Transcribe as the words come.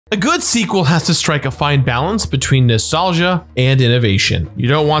A good sequel has to strike a fine balance between nostalgia and innovation. You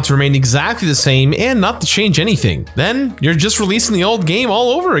don't want to remain exactly the same and not to change anything. Then you're just releasing the old game all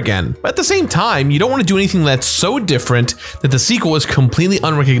over again. But at the same time, you don't want to do anything that's so different that the sequel is completely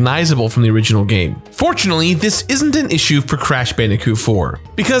unrecognizable from the original game. Fortunately, this isn't an issue for Crash Bandicoot 4,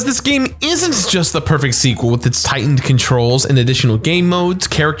 because this game isn't just the perfect sequel with its tightened controls and additional game modes,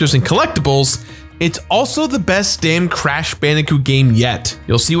 characters, and collectibles. It's also the best damn Crash Bandicoot game yet.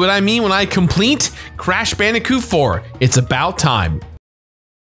 You'll see what I mean when I complete Crash Bandicoot 4. It's about time.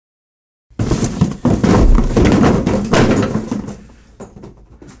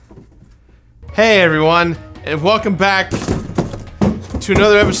 Hey everyone, and welcome back to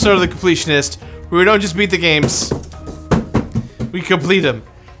another episode of The Completionist, where we don't just beat the games, we complete them.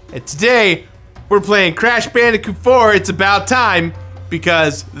 And today, we're playing Crash Bandicoot 4, It's About Time.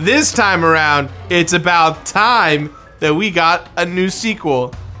 Because this time around, it's about time that we got a new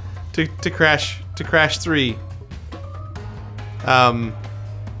sequel to Crash 3.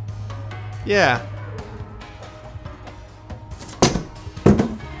 Yeah.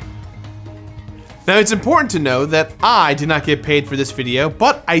 Now it's important to know that I did not get paid for this video,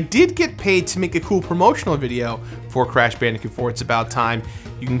 but I did get paid to make a cool promotional video for Crash Bandicoot 4, It's About Time.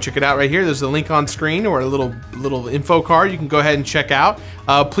 You can check it out right here. There's a link on screen or a little info card you can go ahead and check out.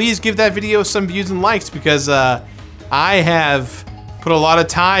 Please give that video some views and likes because I have put a lot of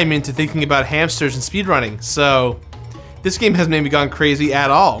time into thinking about hamsters and speedrunning. So this game hasn't made me gone crazy at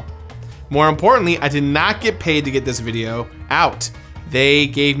all. More importantly, I did not get paid to get this video out. They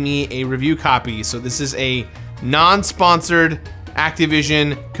gave me a review copy. So this is a non-sponsored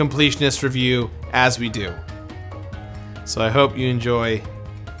Activision Completionist review as we do. So I hope you enjoy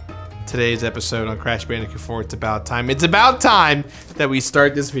today's episode on Crash Bandicoot 4, It's About Time. It's about time that we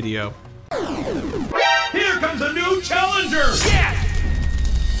start this video. Here comes a new challenger! Yes!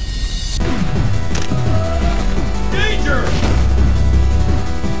 Danger!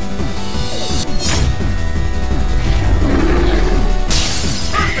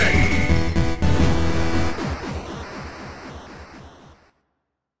 Perfect!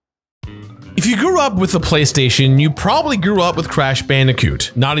 If you grew up with a PlayStation, you probably grew up with Crash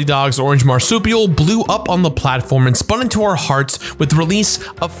Bandicoot. Naughty Dog's Orange Marsupial blew up on the platform and spun into our hearts with the release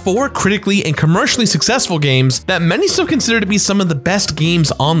of 4 critically and commercially successful games that many still consider to be some of the best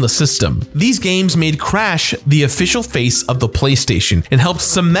games on the system. These games made Crash the official face of the PlayStation and helped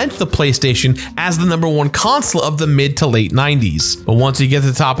cement the PlayStation as the #1 console of the mid to late 90s. But once you get to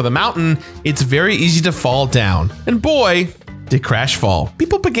the top of the mountain, it's very easy to fall down. And boy, did Crash fall.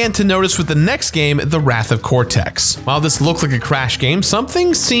 People began to notice with the next game, The Wrath of Cortex. While this looked like a Crash game,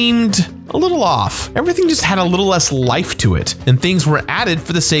 something seemed a little off. Everything just had a little less life to it, and things were added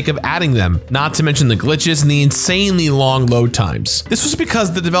for the sake of adding them, not to mention the glitches and the insanely long load times. This was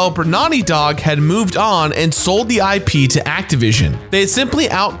because the developer Naughty Dog had moved on and sold the IP to Activision. They had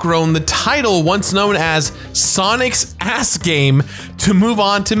simply outgrown the title once known as Sonic's Ass Game to move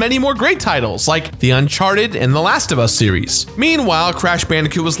on to many more great titles like the Uncharted and The Last of Us series. Meanwhile, Crash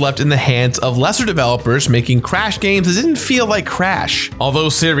Bandicoot was left in the hands of lesser developers making Crash games that didn't feel like Crash. Although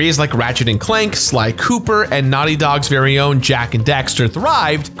series like Ratchet & Clank, Sly Cooper, and Naughty Dog's very own Jak and Daxter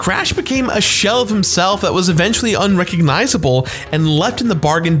thrived, Crash became a shell of himself that was eventually unrecognizable and left in the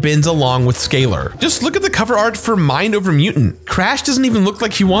bargain bins along with Scalar. Just look at the cover art for Mind Over Mutant. Crash doesn't even look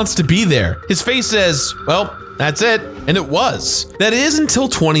like he wants to be there. His face says, well, that's it. And it was. That is until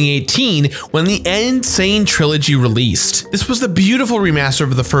 2018 when the N.Sane Trilogy released. This was the beautiful remaster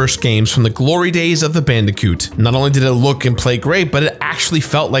of the first games from the glory days of the Bandicoot. Not only did it look and play great, but it actually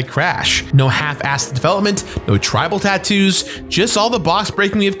felt like Crash. No half-assed development, no tribal tattoos, just all the box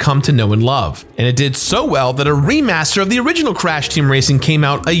breaking we have come to know and love. And it did so well that a remaster of the original Crash Team Racing came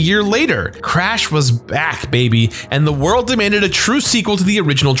out a year later. Crash was back, baby, and the world demanded a true sequel to the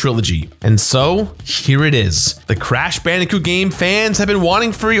original trilogy. And so, here it is. The Crash Bandicoot game fans have been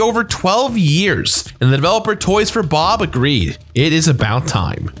wanting for over 12 years, and the developer Toys for Bob agreed. It is about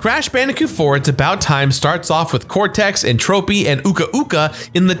time. Crash Bandicoot 4 It's About Time starts off with Cortex and Tropy and Uka Uka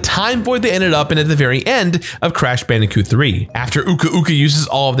in the time void they ended up in at the very end of Crash Bandicoot 3. After Uka Uka uses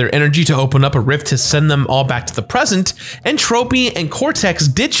all of their energy to open up a rift to send them all back to the present, and Tropy and Cortex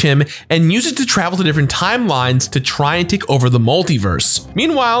ditch him and use it to travel to different timelines to try and take over the multiverse.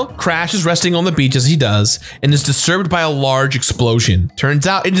 Meanwhile, Crash is resting on the beach as he does, and is disturbed by a large explosion. Turns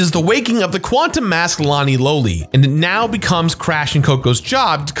out it is the waking of the quantum mask Lani Loli, and it now becomes Crash and Coco's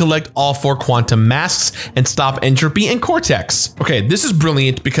job to collect all 4 quantum masks and stop entropy and Cortex. Okay, this is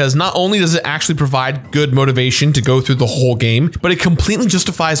brilliant because not only does it actually provide good motivation to go through the whole game, but it completely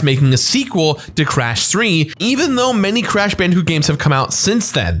justifies making a sequel to Crash 3, even though many Crash Bandicoot games have come out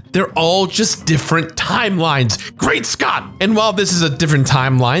since then. They're all just different timelines. Great Scott! And while this is a different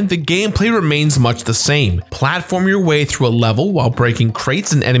timeline, the gameplay remains much the same. Platform your way through a level while breaking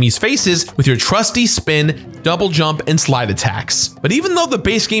crates and enemies' faces with your trusty spin, double jump, and slide attacks. But even though the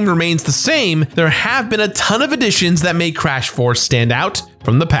base game remains the same, there have been a ton of additions that make Crash 4 stand out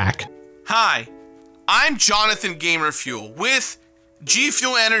from the pack. Hi, I'm Jonathan Gamerfuel with G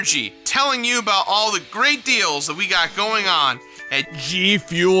Fuel Energy, telling you about all the great deals that we got going on at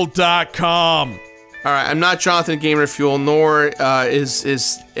gfuel.com. All right, I'm not Jonathan Gamerfuel, nor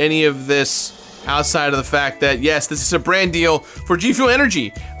is any of this outside of the fact that, yes, this is a brand deal for G Fuel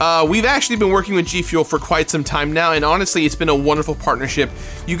Energy. We've actually been working with G Fuel for quite some time now, and honestly, it's been a wonderful partnership.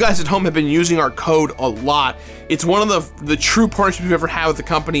 You guys at home have been using our code a lot. It's one of the true partnerships we've ever had with the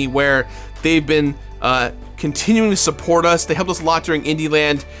company, where they've been continuing to support us. They helped us a lot during Indie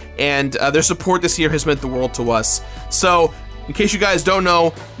Land, and their support this year has meant the world to us. So, in case you guys don't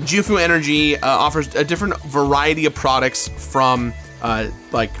know, G Fuel Energy offers a different variety of products, from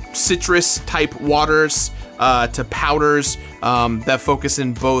like citrus type waters to powders that focus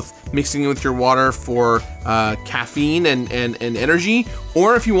in both mixing it with your water for caffeine and energy,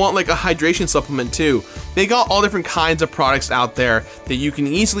 or if you want like a hydration supplement too. They got all different kinds of products out there that you can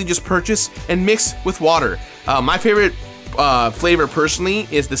easily just purchase and mix with water. My favorite flavor personally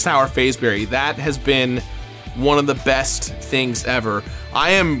is the sour phaseberry. That has been one of the best things ever.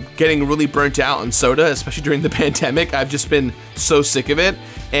 I am getting really burnt out on soda, especially during the pandemic. I've just been so sick of it,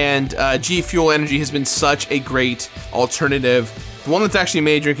 and G Fuel Energy has been such a great alternative, one that's actually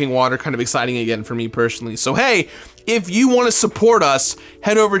made drinking water kind of exciting again for me personally. So hey, if you want to support us,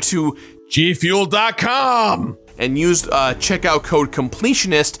 head over to gfuel.com and use checkout code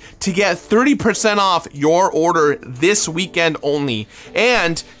Completionist to get 30% off your order this weekend only.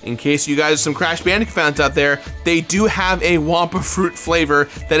 And in case you guys are some Crash Bandicoot fans out there, they do have a Wampa fruit flavor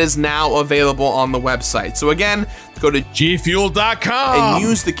that is now available on the website. So again, go to gfuel.com and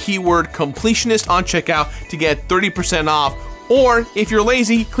use the keyword Completionist on checkout to get 30% off. Or if you're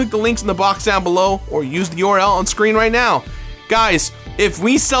lazy, click the links in the box down below or use the URL on screen right now. Guys, if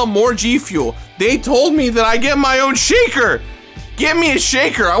we sell more G Fuel, they told me that I get my own shaker. Get me a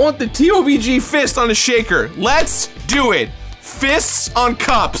shaker. I want the TOVG fist on a shaker. Let's do it. Fists on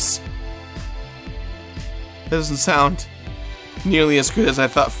cups. That doesn't sound nearly as good as I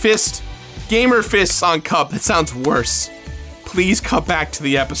thought. Fist, gamer fists on cup. That sounds worse. Please cut back to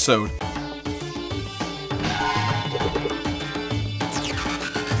the episode.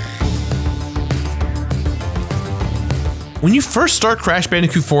 When you first start Crash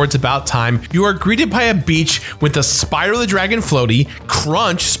Bandicoot 4 It's About Time, you are greeted by a beach with a Spyro the Dragon floaty,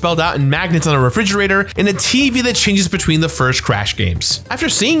 Crunch spelled out in magnets on a refrigerator, and a TV that changes between the first Crash games. After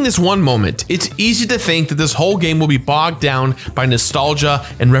seeing this one moment, it's easy to think that this whole game will be bogged down by nostalgia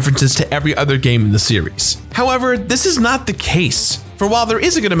and references to every other game in the series. However, this is not the case. For while there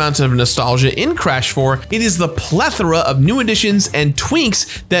is a good amount of nostalgia in Crash 4, it is the plethora of new additions and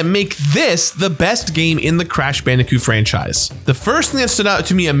tweaks that make this the best game in the Crash Bandicoot franchise. The first thing that stood out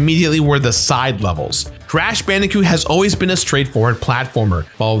to me immediately were the side levels. Crash Bandicoot has always been a straightforward platformer.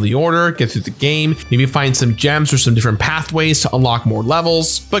 Follow the order, get through the game, maybe find some gems or some different pathways to unlock more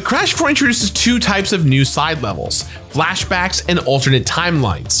levels. But Crash 4 introduces 2 types of new side levels: flashbacks and alternate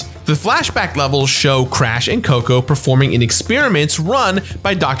timelines. The flashback levels show Crash and Coco performing in experiments run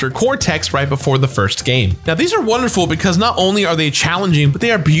by Doctor Cortex right before the first game. Now these are wonderful because not only are they challenging, but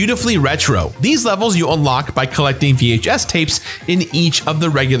they are beautifully retro. These levels you unlock by collecting VHS tapes in each of the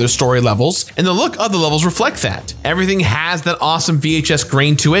regular story levels, and the look of the levels reflect that. Everything has that awesome VHS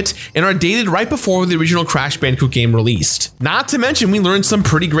grain to it and are dated right before the original Crash Bandicoot game released. Not to mention we learned some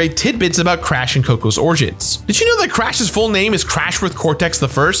pretty great tidbits about Crash and Coco's origins. Did you know that Crash's full name is Crash with Cortex the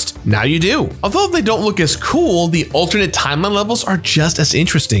First? Now you do. Although they don't look as cool, the alternate timeline levels are just as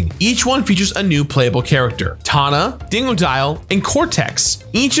interesting. Each one features a new playable character: Tana, Dingodile, and Cortex.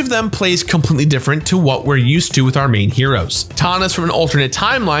 Each of them plays completely different to what we're used to with our main heroes. Tana's from an alternate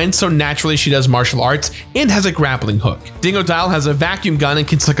timeline, so naturally she does martial arts and has a grappling hook. Dingodile has a vacuum gun and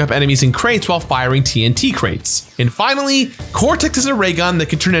can suck up enemies in crates while firing TNT crates. And finally, Cortex has a ray gun that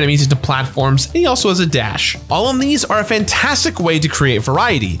can turn enemies into platforms, and he also has a dash. All of these are a fantastic way to create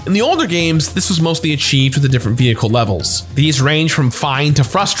variety, and In the older games, this was mostly achieved with the different vehicle levels. These range from fine to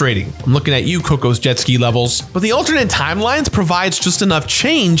frustrating. I'm looking at you, Coco's jet ski levels. But the alternate timelines provides just enough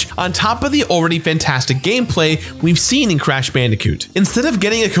change on top of the already fantastic gameplay we've seen in Crash Bandicoot. Instead of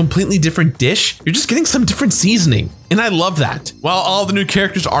getting a completely different dish, you're just getting some different seasoning. And I love that. While all the new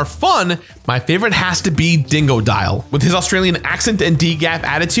characters are fun, my favorite has to be Dingodile. With his Australian accent and DGAF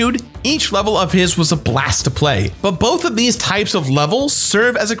attitude, each level of his was a blast to play. But both of these types of levels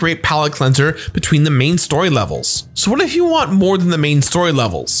serve as a great palate cleanser between the main story levels. So what if you want more than the main story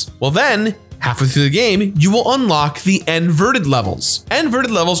levels? Well then, halfway through the game, you will unlock the N-verted levels. N-verted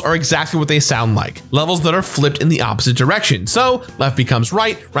levels are exactly what they sound like, levels that are flipped in the opposite direction. So left becomes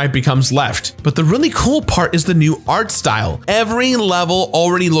right, right becomes left. But the really cool part is the new art style. Every level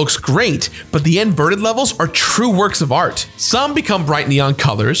already looks great, but the N-verted levels are true works of art. Some become bright neon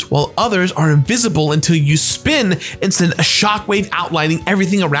colors, while others are invisible until you spin and send a shockwave outlining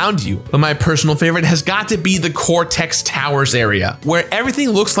everything around you. But my personal favorite has got to be the Cortex Towers area, where everything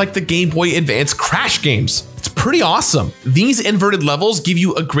looks like the Game Boy Advance Crash games. It's pretty awesome. These inverted levels give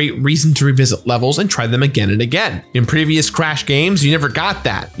you a great reason to revisit levels and try them again and again. In previous Crash games, you never got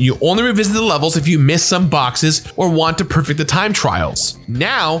that. You only revisit the levels if you miss some boxes or want to perfect the time trials.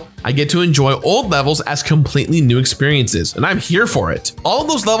 Now, I get to enjoy old levels as completely new experiences, and I'm here for it. All of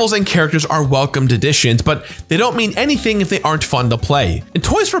those levels and characters are welcomed additions, but they don't mean anything if they aren't fun to play. And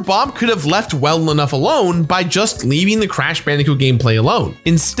Toys for Bob could have left well enough alone by just leaving the Crash Bandicoot gameplay alone.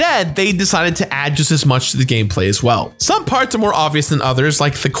 Instead, they decided to add just as much to the gameplay as well. Some parts are more obvious than others,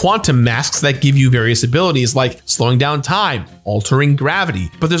 like the quantum masks that give you various abilities like slowing down time, altering gravity.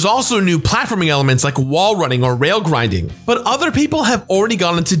 But there's also new platforming elements like wall running or rail grinding. But other people have already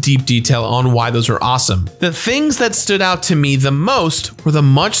gone into deep detail on why those are awesome. The things that stood out to me the most were the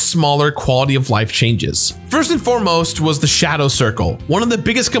much smaller quality of life changes. First and foremost was the shadow circle. One of the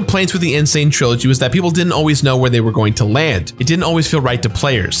biggest complaints with the N.Sane trilogy was that people didn't always know where they were going to land. It didn't always feel right to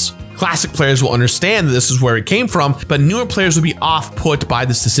players. Classic players will understand that this is where it came from, but newer players will be off-put by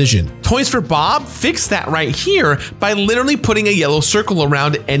this decision. Toys for Bob fixed that right here by literally putting a yellow circle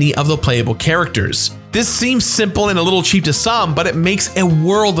around any of the playable characters. This seems simple and a little cheap to some, but it makes a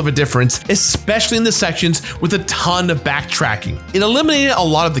world of a difference, especially in the sections with a ton of backtracking. It eliminated a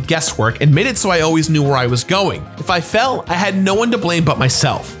lot of the guesswork and made it so I always knew where I was going. If I fell, I had no one to blame but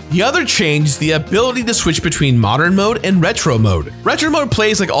myself. The other change is the ability to switch between modern mode and retro mode. Retro mode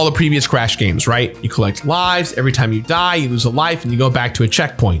plays like all the previous Crash games, right? You collect lives, every time you die, you lose a life and you go back to a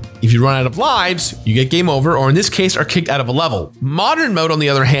checkpoint. If you run out of lives, you get game over, or in this case, are kicked out of a level. Modern mode, on the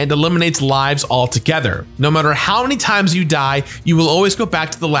other hand, eliminates lives altogether. No matter how many times you die, you will always go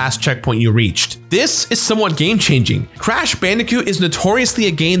back to the last checkpoint you reached. This is somewhat game-changing. Crash Bandicoot is notoriously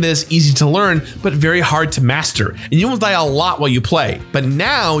a game that is easy to learn, but very hard to master, and you will die a lot while you play. But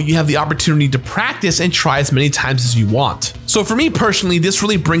now you have the opportunity to practice and try as many times as you want. So for me personally, this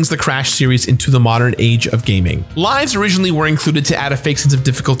really brings the Crash series into the modern age of gaming. Lives originally were included to add a fake sense of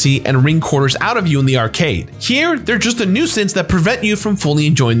difficulty and wring quarters out of you in the arcade. Here, they're just a nuisance that prevent you from fully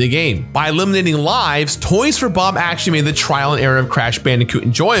enjoying the game. By eliminating lives, Toys for Bob actually made the trial and error of Crash Bandicoot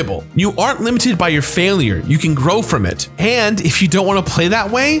enjoyable. You aren't limited by your failure, you can grow from it. And if you don't want to play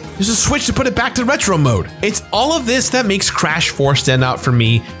that way, there's a switch to put it back to retro mode. It's all of this that makes Crash 4 stand out for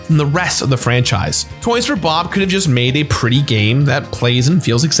me from the rest of the franchise. Toys for Bob could have just made a pretty game that plays and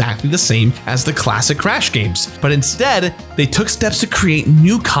feels exactly the same as the classic Crash games, but instead they took steps to create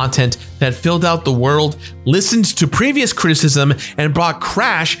new content that filled out the world, listened to previous criticism, and brought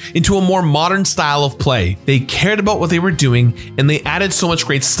Crash into a more modern style of play. They cared about what they were doing, and they added so much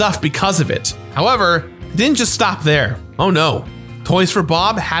great stuff because of it. However, it didn't just stop there. Oh no, Toys for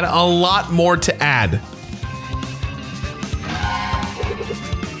Bob had a lot more to add.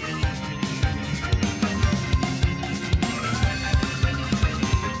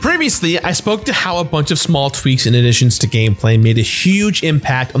 Previously, I spoke to how a bunch of small tweaks and additions to gameplay made a huge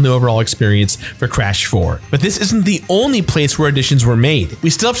impact on the overall experience for Crash 4. But this isn't the only place where additions were made. We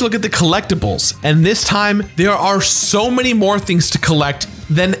still have to look at the collectibles, and this time, there are so many more things to collect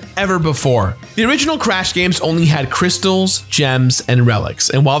than ever before. The original Crash games only had crystals, gems, and relics,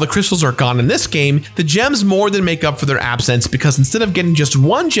 and while the crystals are gone in this game, the gems more than make up for their absence because instead of getting just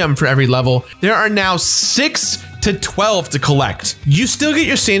one gem for every level, there are now 6 to 12 to collect. You still get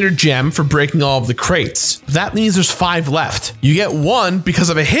your standard gem for breaking all of the crates. That means there's 5 left. You get 1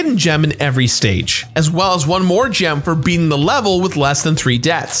 because of a hidden gem in every stage, as well as 1 more gem for beating the level with less than 3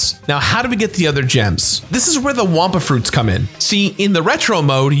 deaths. Now, how do we get the other gems? This is where the Wampa Fruits come in. See, in the retro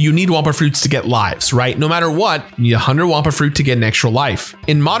mode, you need Wampa Fruits to get lives, right? No matter what, you need 100 Wampa Fruit to get an extra life.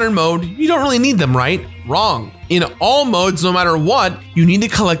 In modern mode, you don't really need them, right? Wrong. In all modes, no matter what, you need to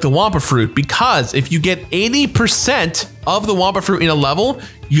collect the Wampa Fruit, because if you get 80% of the Wampa Fruit in a level,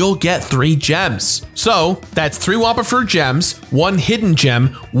 you'll get 3 gems. So that's 3 Wampa Fruit gems, 1 hidden gem,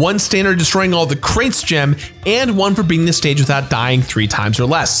 1 standard destroying all the crates gem, and 1 for beating the stage without dying 3 times or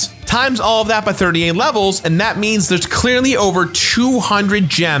less. Times all of that by 38 levels, and that means there's clearly over 200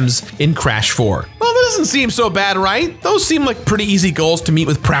 gems in Crash 4. Well, that doesn't seem so bad, right? Those seem like pretty easy goals to meet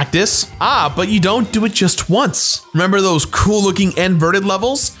with practice. But you don't do it just once. Remember those cool looking inverted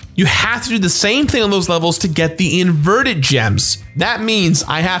levels? You have to do the same thing on those levels to get the inverted gems. That means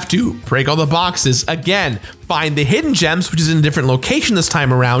I have to break all the boxes again, find the hidden gems, which is in a different location this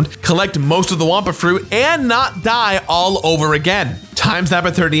time around, collect most of the Wampa Fruit, and not die all over again. Times that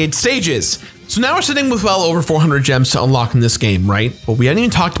by 38 stages. So now we're sitting with well over 400 gems to unlock in this game, right? But we haven't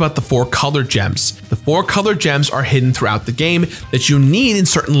even talked about the 4 colored gems. The 4 colored gems are hidden throughout the game that you need in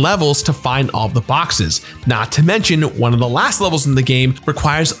certain levels to find all the boxes. Not to mention, one of the last levels in the game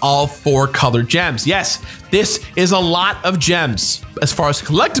requires all 4 colored gems. Yes, this is a lot of gems. As far as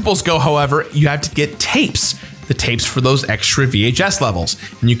collectibles go, however, you have to get tapes. The tapes for those extra VHS levels.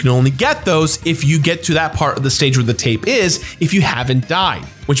 And you can only get those if you get to that part of the stage where the tape is, if you haven't died.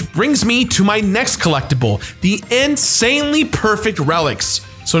 Which brings me to my next collectible, the insanely perfect relics.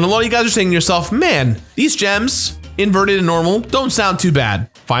 So a lot of you guys are saying to yourself, man, these gems, inverted and normal, don't sound too bad.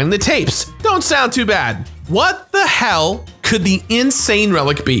 Finding the tapes, don't sound too bad. What the hell could the N.Sane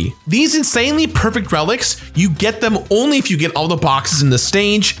relic be? These insanely perfect relics, you get them only if you get all the boxes in the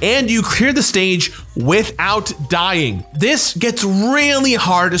stage and you clear the stage without dying. This gets really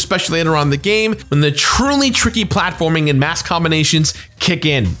hard, especially later on in the game when the truly tricky platforming and mass combinations kick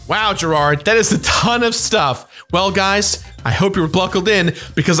in. Wow, Gerard, that is a ton of stuff. Well, guys, I hope you're buckled in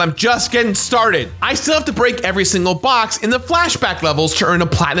because I'm just getting started. I still have to break every single box in the flashback levels to earn a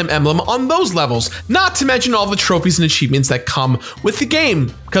platinum emblem on those levels, not to mention all the trophies and achievements that come with the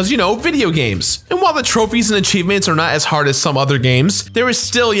game, because, you know, video games. And while the trophies and achievements are not as hard as some other games, there is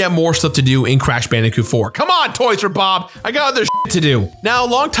still yet more stuff to do in Crash Bandicoot 4. Come on, Toys for Bob, I got other shit to do. Now,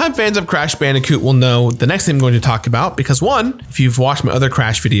 longtime fans of Crash Bandicoot will know the next thing I'm going to talk about, because 1, if you've watched my other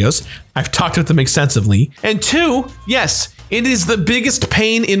Crash videos, I've talked about them extensively, and 2, yes, it is the biggest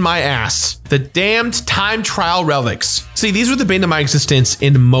pain in my ass. The damned time trial relics. See, these were the bane of my existence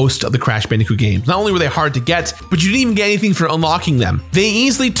in most of the Crash Bandicoot games. Not only were they hard to get, but you didn't even get anything for unlocking them. They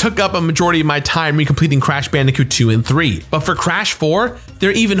easily took up a majority of my time recompleting Crash Bandicoot 2 and 3. But for Crash 4,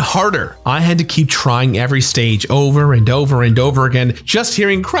 they're even harder. I had to keep trying every stage over and over and over again, just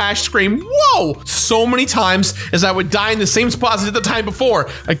hearing Crash scream, whoa, so many times as I would die in the same spots as the time before,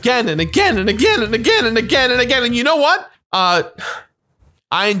 again and again and again and again and again and again. And you know what? I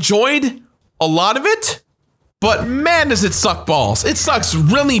enjoyed a lot of it, but man, does it suck balls. It sucks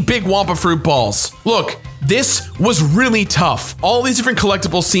really big Wampa Fruit balls. Look, this was really tough. All these different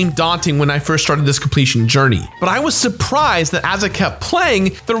collectibles seemed daunting when I first started this completion journey, but I was surprised that as I kept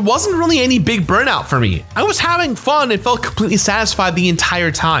playing, there wasn't really any big burnout for me. I was having fun and felt completely satisfied the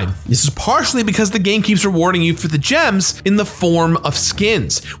entire time. This is partially because the game keeps rewarding you for the gems in the form of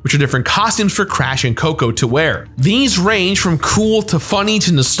skins, which are different costumes for Crash and Coco to wear. These range from cool to funny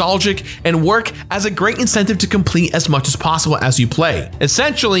to nostalgic and work as a great incentive to complete as much as possible as you play.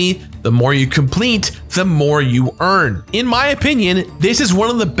 Essentially, the more you complete, the more you earn. In my opinion, this is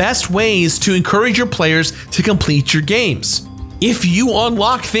one of the best ways to encourage your players to complete your games. If you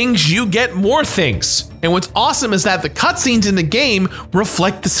unlock things, you get more things. And what's awesome is that the cutscenes in the game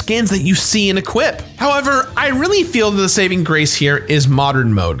reflect the skins that you see and equip. However, I really feel that the saving grace here is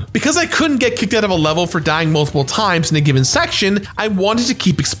modern mode. Because I couldn't get kicked out of a level for dying multiple times in a given section, I wanted to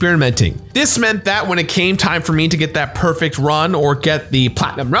keep experimenting. This meant that when it came time for me to get that perfect run or get the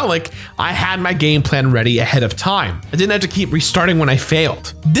platinum relic, I had my game plan ready ahead of time. I didn't have to keep restarting when I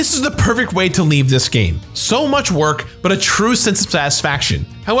failed. This is the perfect way to leave this game. So much work, but a true sense of satisfaction.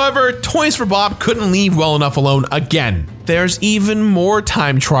 However, Toys for Bob couldn't leave well enough alone again. There's even more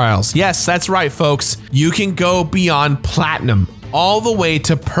time trials. Yes, that's right, folks. You can go beyond platinum, all the way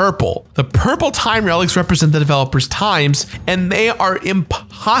to purple. The purple time relics represent the developers' times, and they are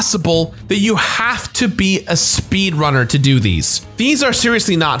impossible that you have to be a speedrunner to do these. These are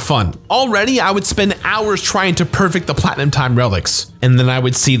seriously not fun. Already, I would spend hours trying to perfect the platinum time relics, and then I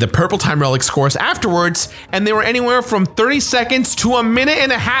would see the purple time relic scores afterwards, and they were anywhere from 30 seconds to a minute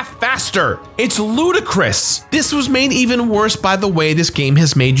and a half faster. It's ludicrous. This was made even worse by the way this game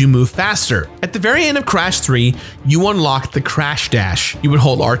has made you move faster. At the very end of Crash 3, you unlocked the Crash Dash. You would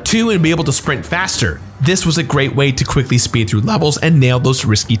hold R2 and be able to sprint faster. This was a great way to quickly speed through levels and nail those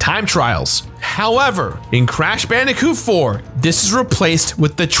risky time trials. However, in Crash Bandicoot 4, this is replaced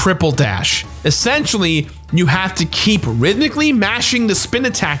with the triple dash. Essentially, you have to keep rhythmically mashing the spin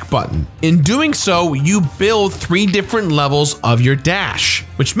attack button. In doing so, you build 3 different levels of your dash,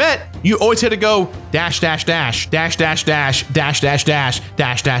 which meant you always had to go dash, dash, dash, dash, dash, dash, dash, dash, dash,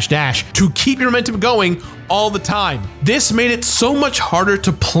 dash, dash, dash to keep your momentum going all the time. This made it so much harder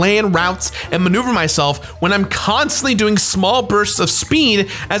to plan routes and maneuver myself when I'm constantly doing small bursts of speed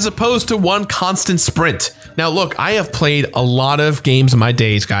as opposed to one constant sprint. Now look, I have played a lot of games in my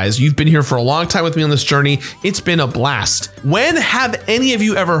days, guys. You've been here for a long time with me on this journey. It's been a blast. When have any of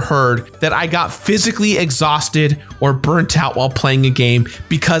you ever heard that I got physically exhausted or burnt out while playing a game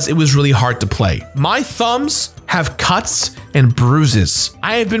because it was really hard to play? My thumbs have cuts and bruises.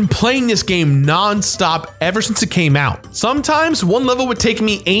 I have been playing this game non-stop ever since it came out. Sometimes one level would take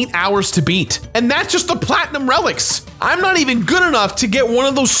me 8 hours to beat, and that's just the platinum relics. I'm not even good enough to get one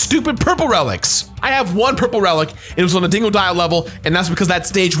of those stupid purple relics. I have 1 purple relic, it was on a Dingo Dial level, and that's because that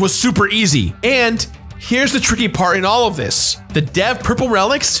stage was super easy. And here's the tricky part in all of this. The dev purple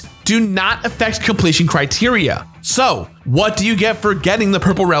relics do not affect completion criteria. So, what do you get for getting the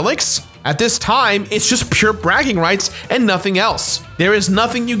purple relics? At this time, it's just pure bragging rights and nothing else. There is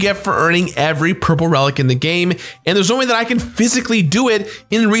nothing you get for earning every purple relic in the game, and there's no way that I can physically do it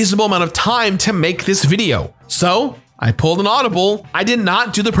in a reasonable amount of time to make this video. So, I pulled an audible. I did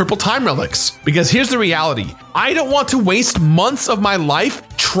not do the purple time relics because here's the reality. I don't want to waste months of my life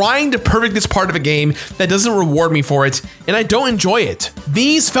trying to perfect this part of a game that doesn't reward me for it, and I don't enjoy it.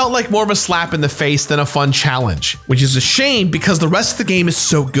 These felt like more of a slap in the face than a fun challenge, which is a shame because the rest of the game is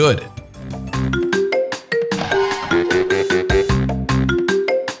so good.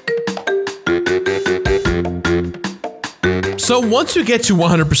 So once you get to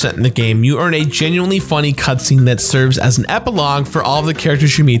 100% in the game, you earn a genuinely funny cutscene that serves as an epilogue for all of the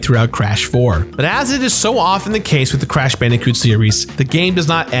characters you meet throughout Crash 4. But as it is so often the case with the Crash Bandicoot series, the game does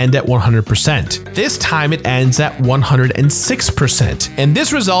not end at 100%. This time it ends at 106%, and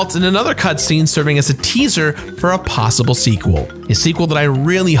this results in another cutscene serving as a teaser for a possible sequel. A sequel that I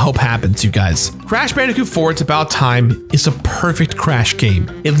really hope happens, you guys. Crash Bandicoot 4 It's About Time is a perfect Crash game.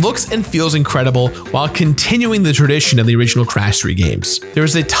 It looks and feels incredible while continuing the tradition of the original Crash 3 games. There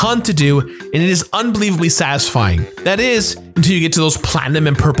is a ton to do, and it is unbelievably satisfying. That is, until you get to those platinum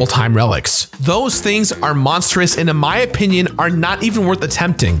and purple time relics. Those things are monstrous and in my opinion are not even worth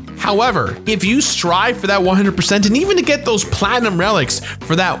attempting. However, if you strive for that 100% and even to get those platinum relics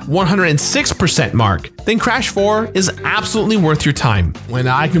for that 106% mark, then Crash 4 is absolutely worth your time. When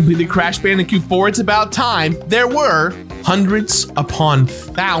I completed Crash Bandicoot 4 It's About Time, there were hundreds upon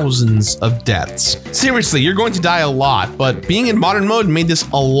thousands of deaths. Seriously, you're going to die a lot, but being in modern mode made this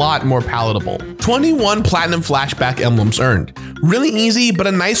a lot more palatable. 21 platinum flashback emblems earned. Really easy, but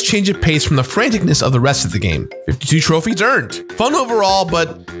a nice change of pace from the franticness of the rest of the game. 52 trophies earned. Fun overall,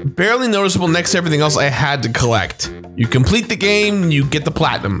 but barely noticeable next to everything else I had to collect. You complete the game, you get the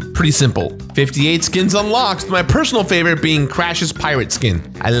platinum. Pretty simple. 58 skins unlocked, my personal favorite being Crash's pirate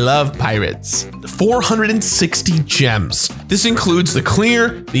skin. I love pirates. 460 gems. This includes the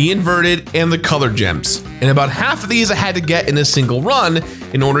clear, the inverted, and the colored gems. And about half of these I had to get in a single run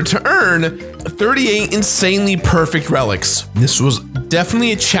in order to earn 38 insanely perfect relics. This was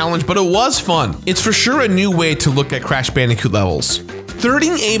definitely a challenge, but it was fun. It's for sure a new way to look at Crash Bandicoot levels.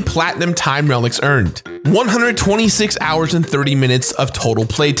 38 platinum time relics earned. 126 hours and 30 minutes of total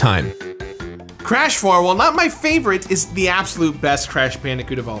playtime. Crash 4, while not my favorite, is the absolute best Crash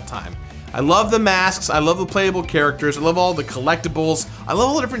Bandicoot of all time. I love the masks, I love the playable characters, I love all the collectibles, I love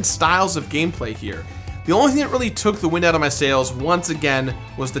all the different styles of gameplay here. The only thing that really took the wind out of my sails once again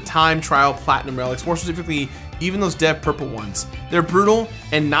was the time trial platinum relics, more specifically even those dev purple ones. They're brutal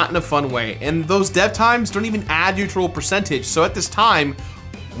and not in a fun way, and those dev times don't even add your total percentage, so at this time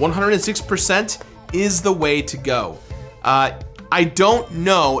 106% is the way to go. I don't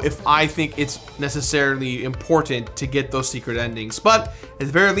know if I think it's necessarily important to get those secret endings, but at the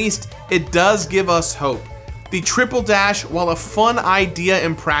very least it does give us hope. The triple dash, while a fun idea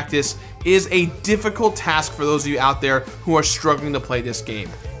in practice, is a difficult task for those of you out there who are struggling to play this game.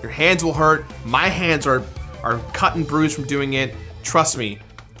 Your hands will hurt, my hands are cut and bruised from doing it. Trust me,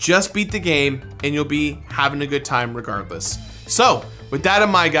 just beat the game and you'll be having a good time regardless. So, with that in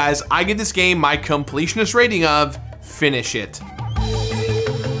mind guys, I give this game my completionist rating of finish it.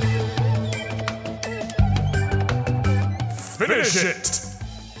 Finish it!